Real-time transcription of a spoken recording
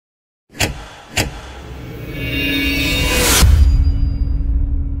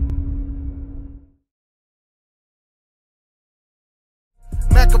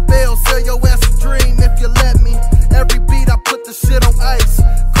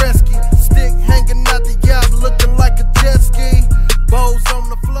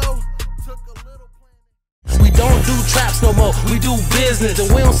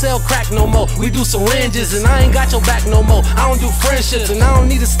sell crack no more. We do syringes and I ain't got your back no more. I don't do friendships and I don't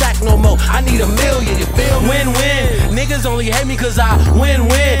need a stack no more. I need a million, you feel me? Win-win. Niggas only hate me cause I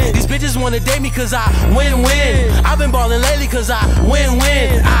win-win. These bitches wanna date me cause I win-win. I've been ballin' lately cause I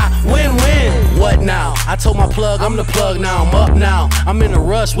win-win. I win-win. What now? I told my plug, I'm the plug now. I'm up now. I'm in a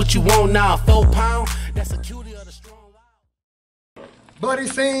rush, what you want now? 4 pound? That's a cutie of the strong. Buddy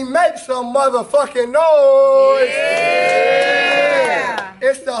Scene, make some motherfucking noise! Yeah!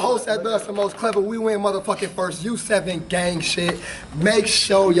 It's the host that does the most clever. We win motherfucking first. U7 gang shit. Make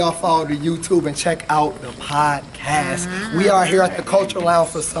sure y'all follow the YouTube and check out the podcast. We are here at the Cultural Lounge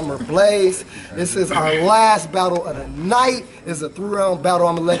for Summer Blaze. This is our last battle of the night. It's a 3-round battle.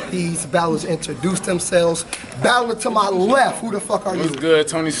 I'm gonna let these battlers introduce themselves. Battler to my left, who the fuck are you? What's good?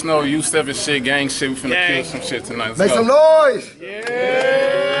 Tony Snow, U7 shit, gang shit. We finna kill some shit tonight. Make some noise!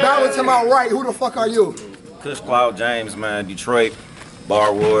 Yeah! Battler to my right, who the fuck are you? Kush Cloud James, man, Detroit.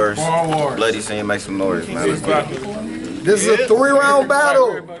 Bar Wars. Bloody Scene, make some noise, man. This is a 3-round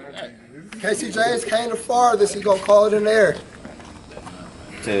battle. Casey James came the farthest. He gonna call it in there.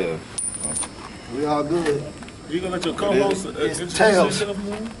 Tails. We all good. You gonna let your co-host it's Tails.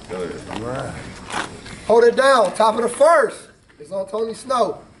 Hold it down. Top of the first. It's on Tony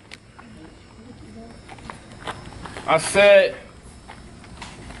Snow. I said,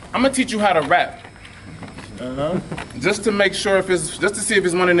 I'm gonna teach you how to rap. Just to make sure just to see if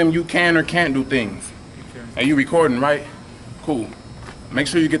it's one of them you can or can't do things. And you recording, right? Cool. Make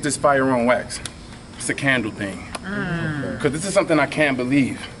sure you get this fire on wax. It's a candle thing. Cause this is something I can't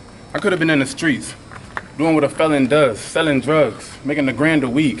believe. I could have been in the streets, doing what a felon does, selling drugs, making a grand a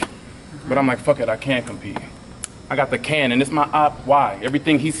week. But I'm like, fuck it, I can't compete. I got the can, and it's my op. Why?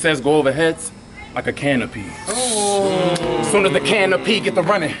 Everything he says go over heads like a canopy. As soon as the canopy get the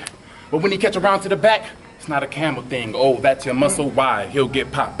running, but when he catch around to the back, it's not a camel thing. Oh, that's your muscle. Why? He'll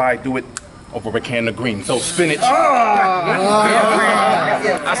get popped by. Do it over a can of green. So spinach. I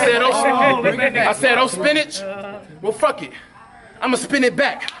said, oh, spinach. Well, fuck it. I'ma spin it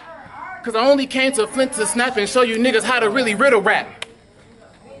back. Cause I only came to Flint to snap and show you niggas how to really riddle rap.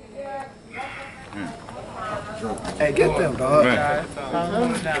 Hey, get them, dog.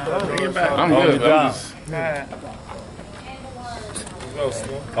 I'm good.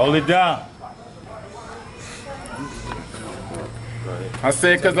 Hold it down. I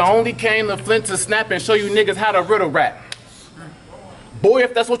said, cause I only came to Flint to snap and show you niggas how to riddle rap. Boy,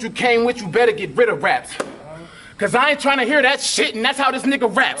 if that's what you came with, you better get rid of raps. Cause I ain't trying to hear that shit, and that's how this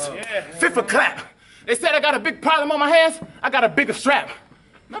nigga raps. Fit for clap. They said I got a big problem on my hands, I got a bigger strap.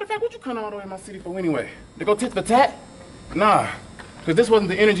 Matter of fact, what you come all the way in my city for anyway? To go tit for tat? Nah, cause this wasn't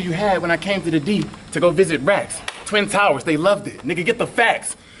the energy you had when I came to the D to go visit Racks. Twin Towers, they loved it. Nigga, get the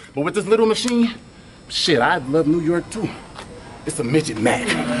facts. But with this little machine, shit, I'd love New York too. It's a midget Mac.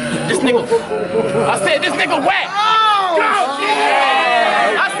 This nigga, I said this nigga whack. Go!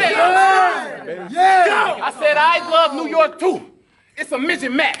 I said, go! I said I love New York too. It's a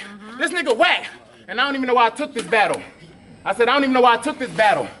midget Mac. This nigga whack. And I don't even know why I took this battle. I said I don't even know why I took this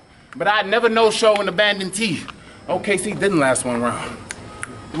battle. But I'd never no-show and abandon T. OKC didn't last 1 round.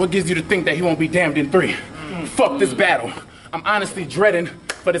 What gives you to think that he won't be damned in 3? Fuck this battle. I'm honestly dreading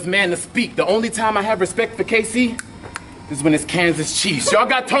for this man to speak. The only time I have respect for KC is when it's Kansas Chiefs. Y'all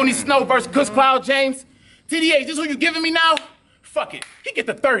got Tony Snow versus Kush Cloud James? TDH, this who you giving me now? Fuck it, he get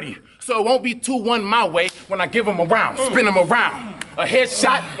the 30. So it won't be 2-1 my way when I give him a round, spin him around. A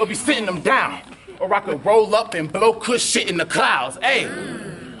headshot will be sitting him down. Or I could roll up and blow Kush shit in the clouds. Hey,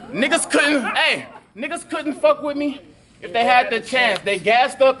 niggas couldn't fuck with me if they had the chance. They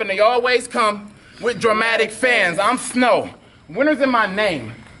gassed up and they always come with dramatic fans. I'm Snow, winner's in my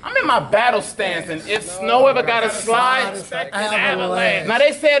name. I'm in my battle stance, and if Snow ever got a slide, avalanche. Now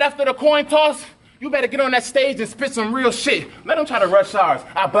they said after the coin toss, you better get on that stage and spit some real shit. Let them try to rush ours.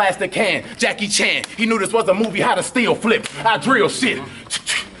 I blast a can. Jackie Chan, he knew this was a movie, how to steal flip. I drill shit.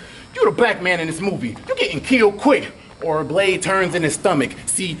 You the black man in this movie. You getting killed quick. Or a blade turns in his stomach.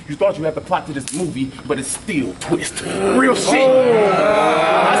 See, you thought you had the plot to this movie, but it's still twist. Real shit.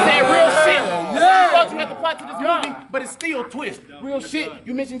 I said real shit. You thought you had the plot to this movie, but it's still twist. Real shit.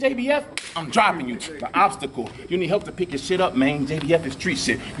 You mentioned JBF? I'm dropping you. The obstacle. You need help to pick your shit up, man. JBF is street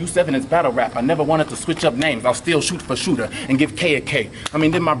shit. U7 is battle rap. I never wanted to switch up names. I'll still shoot for shooter and give K a K. I mean,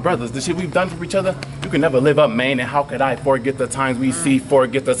 they're my brothers. The shit we've done for each other, you can never live up, man. And how could I forget the times we see,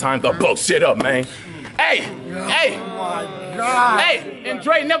 forget the times to blow shit up, man? Hey, and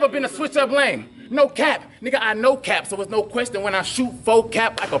Dre never been a switch-up lane. No cap. Nigga, I know cap, so it's no question when I shoot full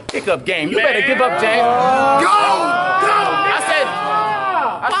cap like a pickup game. You better give up, James. Go!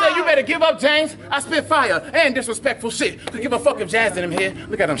 I said you better give up, James. I spit fire and disrespectful shit. Could give a fuck if Jazz in him here.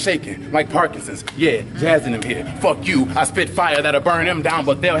 Look at him shaking like Parkinson's. Yeah, Jazz in him here. Fuck you. I spit fire that'll burn them down,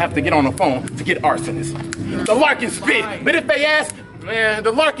 but they'll have to get on the phone to get arsonists. The Larkin spit, but if they ask, man,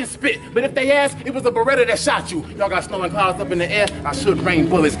 the Larkin spit, but if they ask, it was a Beretta that shot you. Y'all got snow and clouds up in the air. I should rain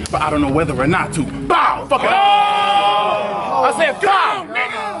bullets, but I don't know whether or not to. Bow, fuck it up. I said, bow,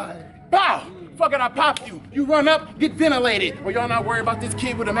 nigga. Bow. Fuck it, I popped you. You run up, get ventilated. Well, y'all not worried about this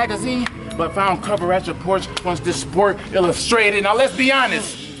kid with a magazine, but found cover at your porch once this sport illustrated. Now let's be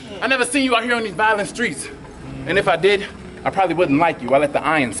honest. I never seen you out here on these violent streets. And if I did, I probably wouldn't like you. I let the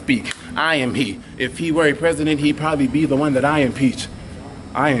iron speak. I am he. If he were a president, he'd probably be the one that I impeach.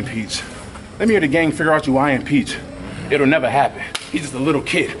 I impeach. Let me hear the gang figure out you I impeach. It'll never happen. He's just a little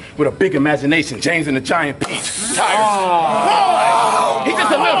kid with a big imagination. James and the Giant Peach. Tired.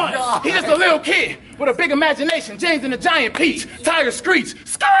 He's just a little kid with a big imagination. James and the Giant Peach. Tiger screech.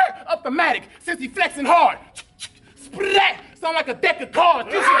 Skirt up the matic. Since he flexing hard. Splat. Sound like a deck of cards.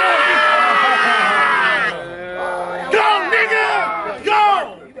 You should go, nigga.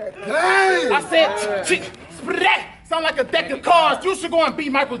 Go. I said, splat. Sound like a deck of cards. You should go and beat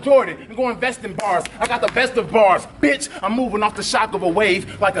Michael Jordan and go invest in bars. I got the best of bars. Bitch, I'm moving off the shock of a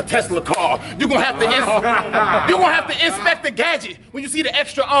wave like a Tesla car. You're gonna have to inspect the gadget when you see the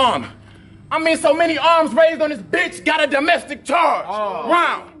extra arm. I mean, so many arms raised on this bitch got a domestic charge.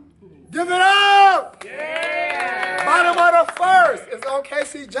 Round. Give it up! Yeah! Bottom of the first. It's on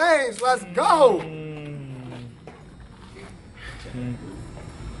Casey James. Let's go.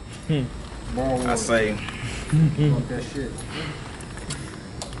 I say. That shit.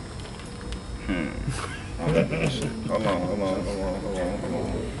 Hold on.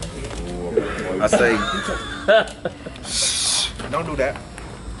 I say. Don't do that.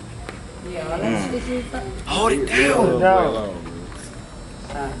 Hold it down.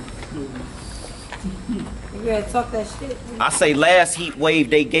 You gotta talk that shit. I say last heat wave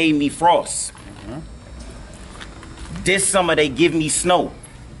they gave me frost. This summer they give me snow.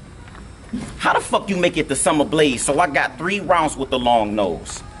 How the fuck you make it the summer blaze? So I got 3 rounds with the long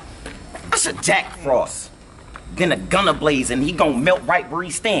nose. That's a Jack Frost. Then a gunner blaze and he gon' melt right where he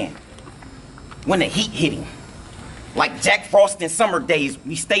stand. When the heat hit him. Like Jack Frost in summer days,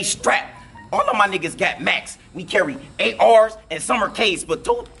 we stay strapped. All of my niggas got max. We carry ARs and summer Ks, but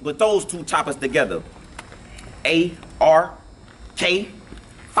with those 2 choppers together. A-R-K,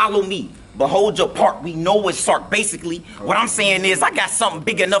 follow me. Behold your part, we know it's Sark. Basically, what I'm saying is I got something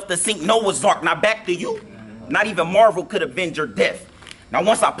big enough to sink Noah's Ark. Now back to you. Not even Marvel could avenge your death. Now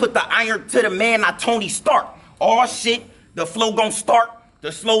once I put the iron to the man, I Tony Stark. All shit, the flow gon' start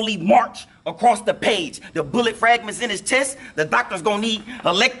to slowly march across the page. The bullet fragments in his chest, the doctor's gonna need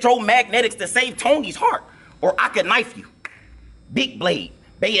electromagnetics to save Tony's heart. Or I could knife you. Big blade,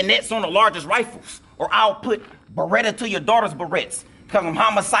 bayonets on the largest rifles. Or I'll put Beretta to your daughter's barrettes, cause I'm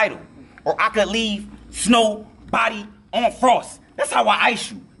homicidal. Or I could leave snow, body on frost. That's how I ice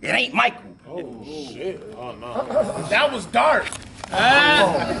you. It ain't Michael. Oh, shit. Oh, no. That was dark.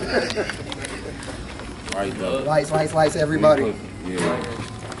 Right, though. Lights, everybody.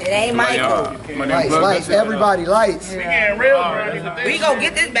 It ain't Michael. Lights, everybody, lights. We getting real, bro. We gonna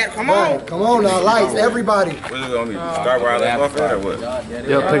get this back. Come Right, on. come on now, lights, everybody. What is it gonna be? Start where I left off at or what?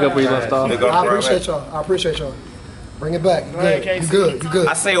 Yo, pick up where you left off. Pick up I where appreciate y'all. I appreciate y'all. Bring it back. You good. You good.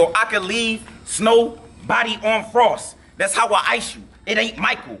 I say, or I could leave snow, body on frost. That's how I ice you. It ain't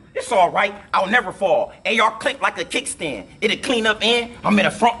Michael. It's all right. I'll never fall. AR click like a kickstand. It'll clean up in. I'm in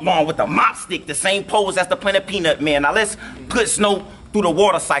the front lawn with a mop stick, the same pose as the Planet Peanut Man. Now let's put snow through the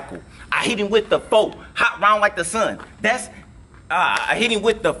water cycle. I hit him with the foe, hot round like the sun. That's, I hit him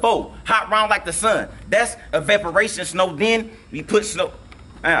with the foe, hot round like the sun. That's evaporation snow. Then we put snow.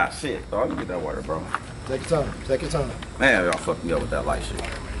 Ah, shit. Oh, let me get that water, bro. Take your time. Take your time. Man, y'all fucked me up with that light shit.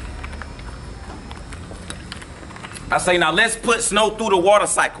 I say, now let's put snow through the water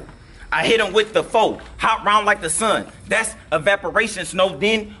cycle. I hit him with the foe, hot round like the sun. That's evaporation snow.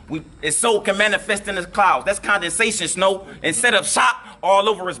 Then its soul can manifest in the clouds. That's condensation snow. And set up shop all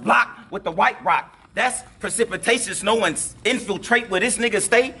over his block with the white rock. That's precipitation snow and infiltrate where this nigga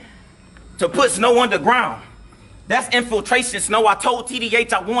stay to put snow underground. That's infiltration snow. I told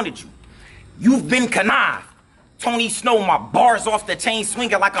TDH I wanted you. You've been connived. Tony Snow, my bars off the chain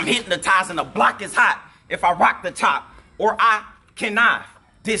swinging like I'm hypnotized and the block is hot. If I rock the top, or I connive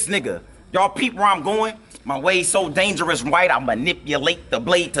this nigga. Y'all peep where I'm going? My way so dangerous, right? I manipulate the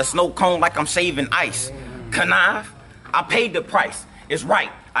blade to snow cone like I'm shaving ice. Connive? I paid the price. It's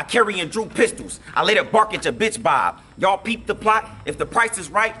right. I carry and drew pistols. I let it bark at your bitch bob. Y'all peep the plot? If the price is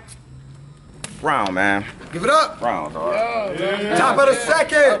right, Round, man. Give it up. Round, dog. Top of the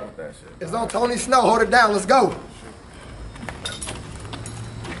second. It's on Tony Snow. Hold it down. Let's go.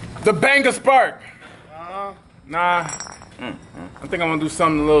 The banger spark. Nah. I think I'm gonna do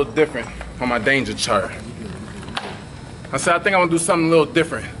something a little different on my danger chart. I said I think I'm gonna do something a little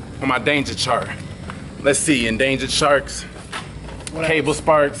different on my danger chart. Let's see, endangered sharks, cable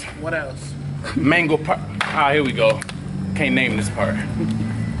sparks. What else? Mango part. Ah, here we go. Can't name this part.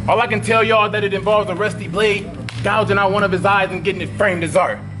 All I can tell y'all that it involves a rusty blade gouging out one of his eyes and getting it framed as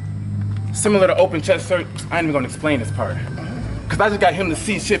art. Similar to open chest search. I ain't even gonna explain this part. Cause I just got him to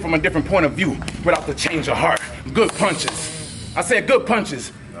see shit from a different point of view without the change of heart. Good punches. I said good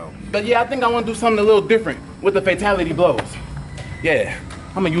punches. But yeah, I think I wanna do something a little different with the fatality blows. Yeah,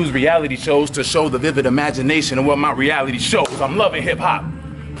 I'm gonna use reality shows to show the vivid imagination of what my reality shows. I'm loving hip hop.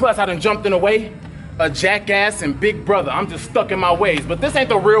 Plus, I done jumped in a way, a jackass and big brother. I'm just stuck in my ways. But this ain't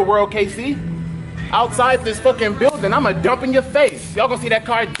the real world, KC. Outside this fucking building, I'ma dump in your face. Y'all gonna see that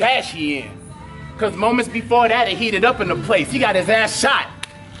car dash he in. Cause moments before that, it heated up in the place. He got his ass shot.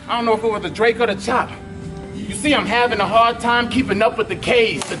 I don't know if it was the Drake or the Chop. You see, I'm having a hard time keeping up with the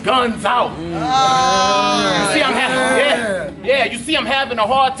K's. The gun's out. You see, you see, I'm having a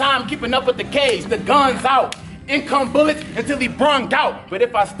hard time keeping up with the K's. The gun's out. In come bullets until he brunged out. But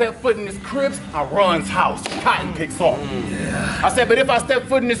if I step foot in his cribs, I run's house. Cotton picks off. I said, but if I step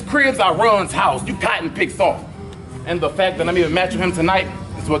foot in his cribs, I run's house. You cotton picks off. And the fact that I'm even matching him tonight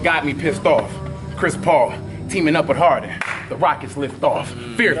is what got me pissed off. Chris Paul teaming up with Harden. The Rockets lift off.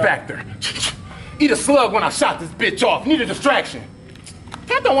 Fear factor. Eat a slug when I shot this bitch off. Need a distraction.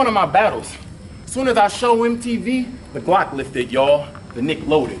 Got on one of my battles. As soon as I show MTV, the Glock lifted, y'all. The Nick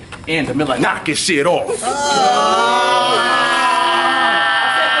loaded. And the Miller knock his shit off. I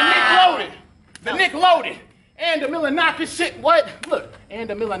said the Nick loaded. The Nick loaded. And the Miller knock his shit, what? Look, and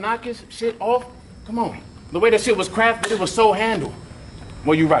the Miller knock his shit off. Come on. The way that shit was crafted, it was so handled.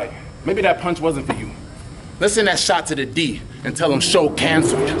 Well, you're right. Maybe that punch wasn't for you. Let's send that shot to the D and tell him show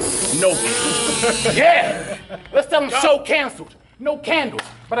canceled. No. Yeah. Let's tell him show canceled. No candles.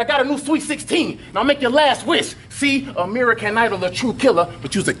 But I got a new Sweet 16. Now make your last wish. See, a mirror can idol a true killer,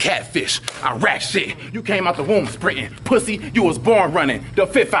 but you's a catfish. I rack shit. You came out the womb sprinting. Pussy, you was born running. The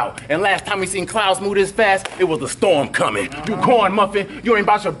fifth out. And last time we seen clouds move this fast, it was a storm coming. You corn muffin. You ain't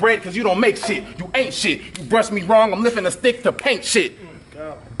about your bread because you don't make shit. You ain't shit. You brushed me wrong. I'm lifting a stick to paint shit.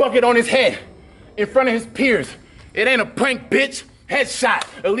 Bucket on his head. In front of his peers. It ain't a prank, bitch. Headshot.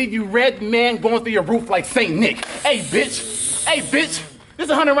 It'll leave you red man going through your roof like St. Nick. Hey, bitch. Hey, bitch. This is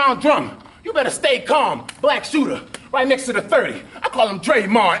a 100-round drum. You better stay calm. Black shooter. Right next to the 30. I call him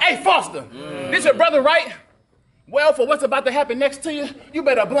Draymond. Hey, Foster. This your brother, right? Well, for what's about to happen next to you, you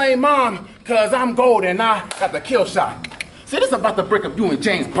better blame mom, cause I'm gold and I got the kill shot. See, this is about to break up you and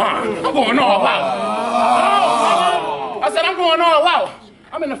James Bond. I'm going all out. I said I'm going all out.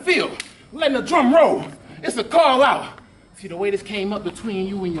 I'm in the field, letting the drum roll. It's a call out. See, the way this came up between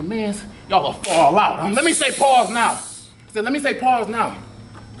you and your mans, y'all will fall out. Let me say pause now. I said, let me say pause now.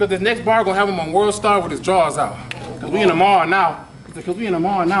 Because this next bar gonna have him on World Star with his jaws out. Because we in the mall now.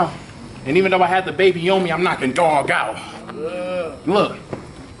 And even though I had the baby on me, I'm knocking dog out. Look,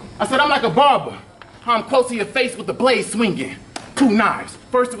 I said I'm like a barber. How I'm close to your face with the blade swinging. 2 knives.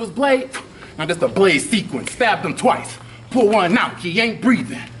 First it was blade, now this the blade sequence. Stabbed him twice. Pull one out, he ain't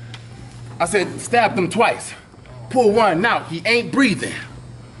breathing. I said, stabbed him twice. Pull one out, he ain't breathing.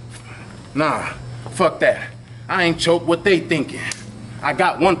 Nah, fuck that. I ain't choked what they thinking. I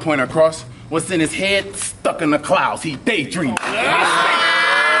got one point across. What's in his head? Stuck in the clouds. He daydreaming. Come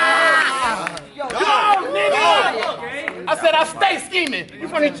on, nigga! I said I stay scheming.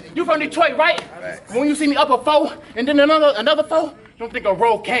 You from Detroit, right? When you see me up a foe and then another foe, you don't think a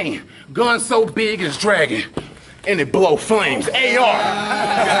roll came. Gun so big it's dragging. And it blow flames. AR.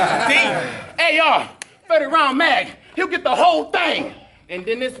 AR. 30 round mag. He'll get the whole thing. And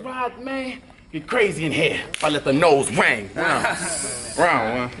then this rod, man, get crazy in here. If I let the nose ring. Round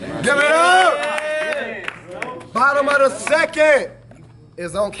one. Give it up! Bottom of the second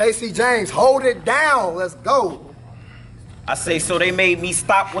is on Casey James. Hold it down. Let's go. I say, so they made me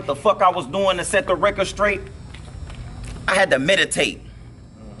stop what the fuck I was doing to set the record straight. I had to meditate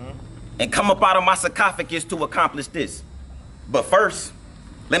and come up out of my sarcophagus to accomplish this. But first,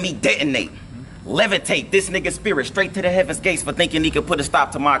 let me detonate, levitate this nigga's spirit straight to the heaven's gates for thinking he could put a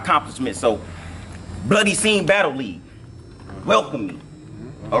stop to my accomplishment. So, Bloody Scene Battle League, welcome me.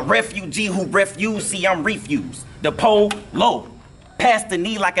 A refugee who refused, see I'm refused. The pole low, past the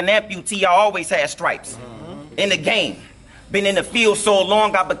knee like an amputee, I always had stripes. In the game, been in the field so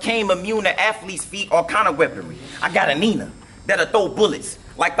long I became immune to athlete's feet, all kind of weaponry. I got a Nina, that'll throw bullets.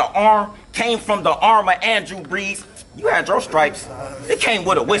 Like the arm came from the arm of Andrew Brees. You had your stripes. It came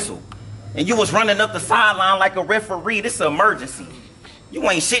with a whistle. And you was running up the sideline like a referee. This is an emergency. You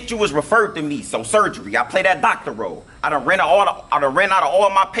ain't shit, you was referred to me, so surgery. I play that doctor role. I done ran out of all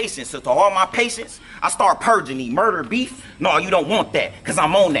my patients. So to all my patients, I start purging these murder beef. No, you don't want that, cause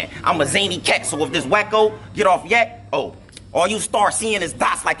I'm on that. I'm a zany cat, so if this wacko get off yak, all you start seeing is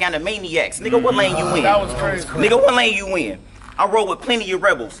dots like Animaniacs. Nigga, what lane you in? That was crazy. Nigga, what lane you in? I roll with plenty of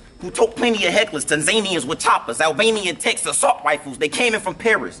rebels who took plenty of hecklers, Tanzanians with choppers, Albanian techs, assault rifles. They came in from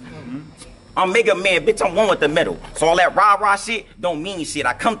Paris. I'm Mega Man, bitch, I'm one with the metal. So all that rah-rah shit don't mean shit.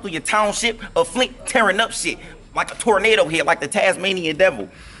 I come through your township, a flint tearing up shit, like a tornado hit, like the Tasmanian devil.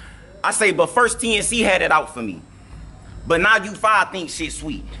 I say, but first TNC had it out for me. But now you 5 think shit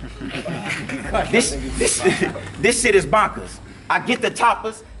sweet. This shit is bonkers. I get the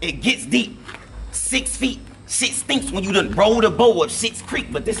toppers, it gets deep. 6 feet, shit stinks when you done roll the bow of Shit's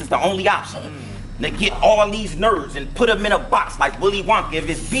Creek, but this is the only option. They get all these nerds and put them in a box like Willy Wonka. If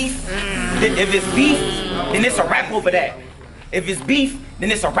it's beef, then it's a rap over that. If it's beef,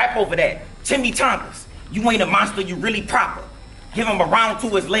 then it's a rap over that. Chimichangas, you ain't a monster, you really proper. Give him a round to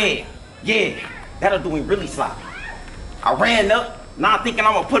his leg. Yeah, that'll do him really sloppy. I ran up, now thinking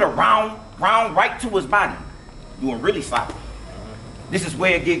I'm gonna put a round right to his body. Doing really sloppy. This is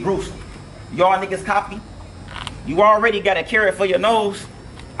where it get gruesome. Y'all niggas copy? You already got a carrot for your nose.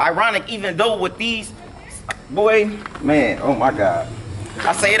 Ironic, even though with these, boy, man, oh my God.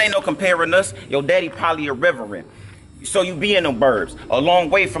 I say it ain't no comparing us. Your daddy probably a reverend. So you be in them burbs, a long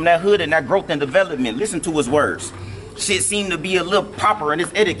way from that hood and that growth and development. Listen to his words. Shit seem to be a little proper in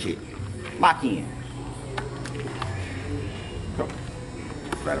its etiquette. Lock in.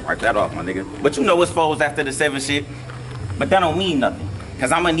 Better wipe that off, my nigga. But you know it's foes after the 7 shit. But that don't mean nothing.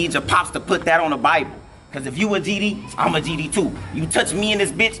 Cause I'ma need your pops to put that on the Bible. Cause if you a GD, I'm a GD too. You touch me and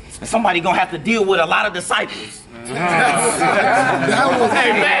this bitch, and somebody gonna have to deal with a lot of disciples. That was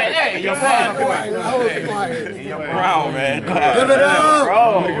Hey, man, hey, you're that was quiet. Brown, man. Give it up.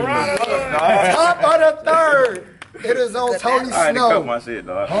 Top of the 3rd. It is on Tony I had to cut Snow. my shit,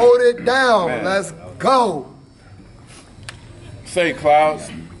 dog. Hold it down. Man. Let's go. Say,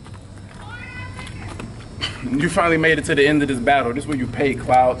 Clouds, you finally made it to the end of this battle. This is where you pay,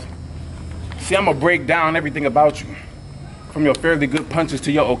 Clouds. See, I'm gonna break down everything about you. From your fairly good punches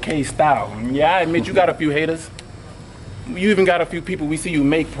to your okay style. Yeah, I admit you got a few haters. You even got a few people we see you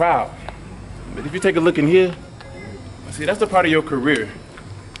make proud. But if you take a look in here, see, that's the part of your career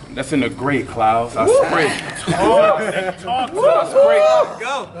that's in the gray, Clouds. I spray. Talk.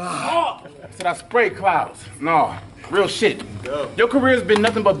 I said I spray Clouds. No, real shit. Your career's been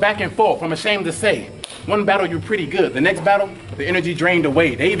nothing but back and forth, I'm ashamed to say. One battle, you're pretty good. The next battle, the energy drained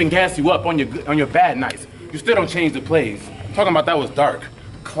away. They even gas you up on your bad nights. You still don't change the plays. Talking about that was dark.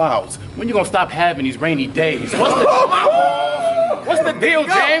 Clouds, when you gonna stop having these rainy days? What's the deal,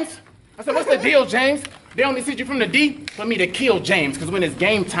 James? I said, what's the deal, James? They only sent you from the D for me to kill James, because when it's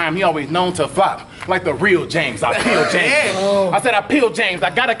game time, he always known to flop. Like the real James, I peel James. I said, I peel James, I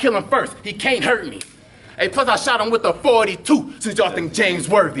gotta kill him first. He can't hurt me. Hey, plus I shot him with a 42, since y'all think James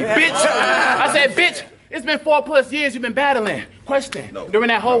worthy. Bitch! I said, bitch, it's been 4+ years you've been battling. Question, during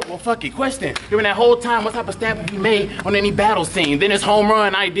that whole, question. During that whole time, what type of stamp have you made on any battle scene? Then his home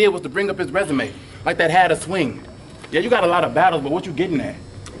run idea was to bring up his resume. Like that had a swing. Yeah, you got a lot of battles, but what you getting at?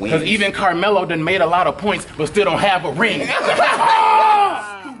 Because even Carmelo done made a lot of points, but still don't have a ring.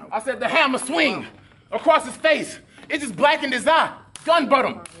 I said the hammer swing across his face. It just blackened his eye. Gun butt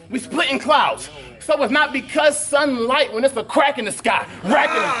him. We splitting clouds. So it's not because sunlight when it's a crack in the sky.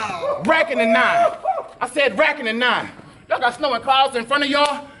 Racking the 9. I said racking the 9. Y'all got snow and clouds in front of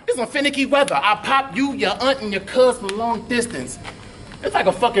y'all. This some finicky weather. I pop you, your aunt, and your cuz from long distance. It's like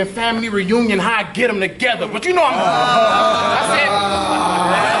a fucking family reunion, how I get them together. But you know I said,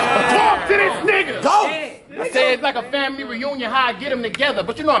 talk to this nigga. Go. I said it's like a family reunion, how I get them together.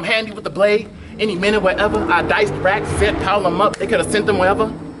 But you know I'm handy with the blade. Any minute, wherever. I diced racks, set, pile them up. They could have sent them wherever.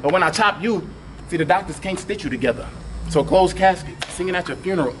 But when I chop you, see, the doctors can't stitch you together. So closed casket, singing at your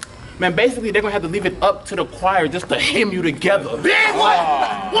funeral. Man, basically, they're gonna have to leave it up to the choir just to hymn you together. Bitch!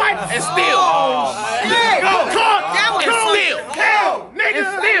 What? And still.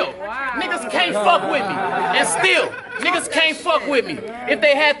 Niggas can't fuck with me. And still, niggas can't fuck with me. If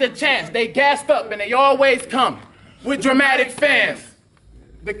they had the chance, they gassed up and they always come with dramatic fans.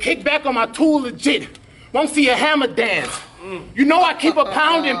 The kickback on my tool legit. Won't see a hammer dance. You know I keep a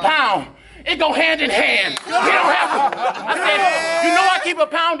pound and pound. It go hand in hand. You don't have to. I said, you know I keep a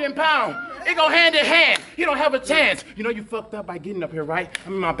pound and pound. It go hand in hand. He don't have a chance. You know you fucked up by getting up here, right?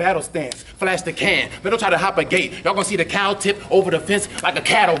 I'm in my battle stance. Flash the can. But don't try to hop a gate. Y'all gonna see the cow tip over the fence like a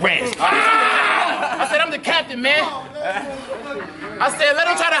cattle ranch. I said, I'm the captain, man. I said, let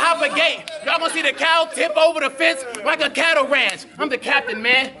him try to hop a gate. Y'all gonna see the cow tip over the fence like a cattle ranch. I'm the captain,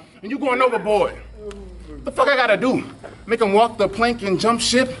 man. And you going overboard. What the fuck I gotta do? Make him walk the plank and jump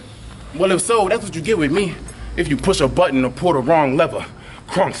ship? Well, if so, that's what you get with me. If you push a button or pull the wrong lever.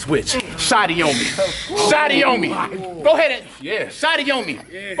 Crunk switch. Shotty on me. Shotty on me. Go ahead and, yeah, shotty on me.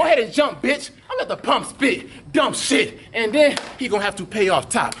 Go ahead and jump, bitch. I'm at the pump spit. Dumb shit. And then he gonna have to pay off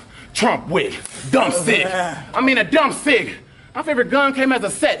top. Trump wig. Dumb sig. I mean a dumb sig. My favorite gun came as a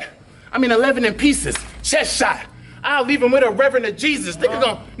set. I mean 11 in pieces. Chest shot. I'll leave him with a reverend of Jesus.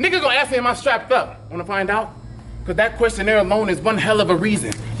 Nigga gonna ask me am I strapped up? Wanna find out? Cause that questionnaire alone is one hell of a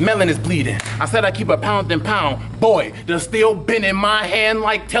reason. Melon is bleeding. I said I keep a pound and pound. Boy, the steel been in my hand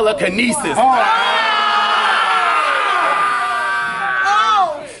like telekinesis. What?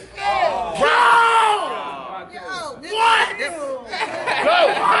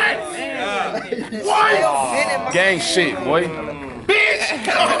 Gang shit, boy.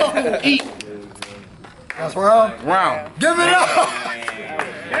 Bitch! Eat. That's round. Round. Give it up!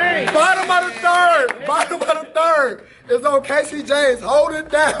 Bottom of the third! Bottom of the third! It's on Casey James. Hold it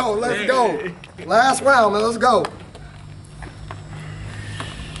down. Let's go. Last round, man. Let's go.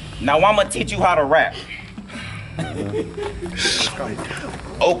 Now I'm gonna teach you how to rap.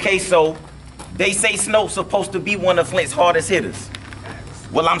 Okay, so they say Snow's supposed to be one of Flint's hardest hitters.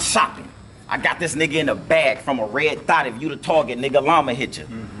 Well, I'm shopping. I got this nigga in a bag from a red dot. If you the target, nigga, llama hit you.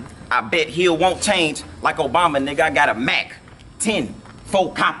 I bet Hill won't change like Obama, nigga. I got a Mac 10,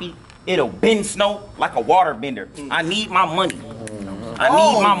 full copy. It'll bend Snow like a water bender. I need my money. I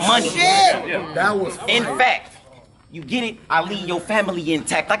need my money. Shit. That was In fact, you get it? I leave your family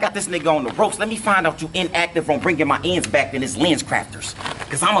intact. I got this nigga on the ropes. Let me find out you inactive on bringing my ends back than his lens crafters.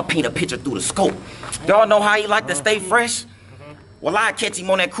 Cause I'ma paint a picture through the scope. Y'all know how he like to stay fresh? Well, I catch him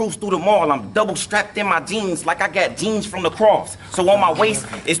on that cruise through the mall. I'm double strapped in my jeans like I got jeans from the cross. So on my waist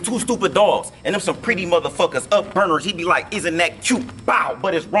is two stupid dogs. And them some pretty motherfuckers, up burners. He be like, isn't that cute? Bow,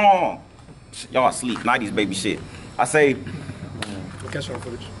 but it's wrong. Y'all asleep, 90s baby shit. I say, catch on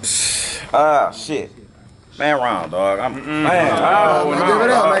footage. Shit. Man, round, dog. I'm, Give it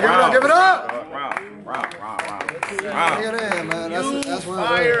up, man. Give it up. Give it up. Round. Get in, man. That's round.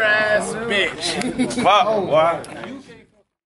 Fire ass bitch. Fuck, boy.